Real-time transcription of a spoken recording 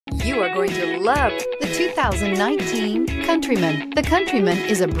You are going to love the 2019 Countryman. The Countryman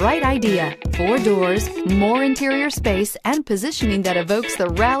is a bright idea. 4 doors, more interior space, and positioning that evokes the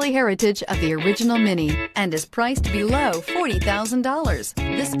rally heritage of the original Mini, and is priced below $40,000.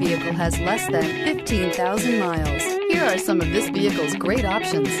 This vehicle has less than 15,000 miles. Here are some of this vehicle's great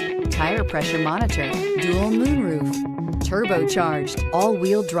options: tire pressure monitor, dual moonroof, turbocharged,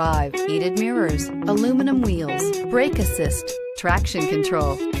 all-wheel drive, heated mirrors, aluminum wheels, brake assist, traction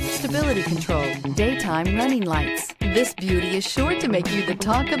control, stability control, daytime running lights. This beauty is sure to make you the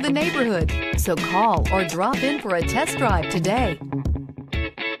talk of the neighborhood. So call or drop in for a test drive today.